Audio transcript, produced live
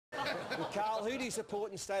Karl, who do you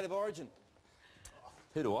support in State of Origin?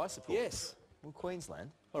 Who do I support? Yes. Well,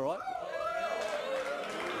 Queensland. All right.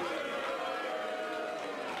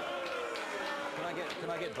 Can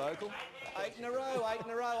I get vocal? 8 in a row, 8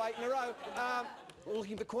 in a row, 8 in a row. We're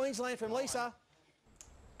looking for Queensland from Lisa.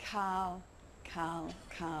 Karl,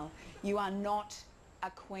 you are not a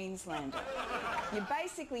Queenslander. You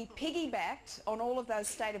basically piggybacked on all of those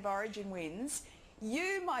State of Origin wins.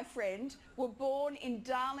 You, my friend, were born in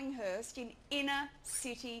Darlinghurst in inner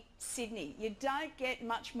city Sydney. You don't get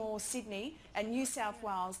much more Sydney and New South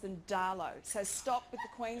Wales than Darlow. So stop with the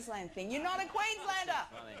Queensland thing. You're not a Queenslander.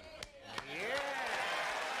 Funny.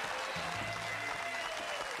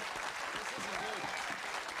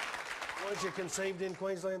 Weren't you conceived in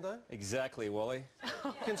Queensland, though? Exactly, Wally.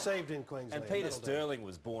 Conceived in Queensland. And Peter Sterling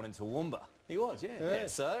was born in Toowoomba. He was, yeah. Yeah,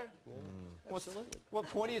 so? Absolutely. What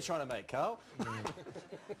point are you trying to make, Karl?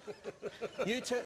 You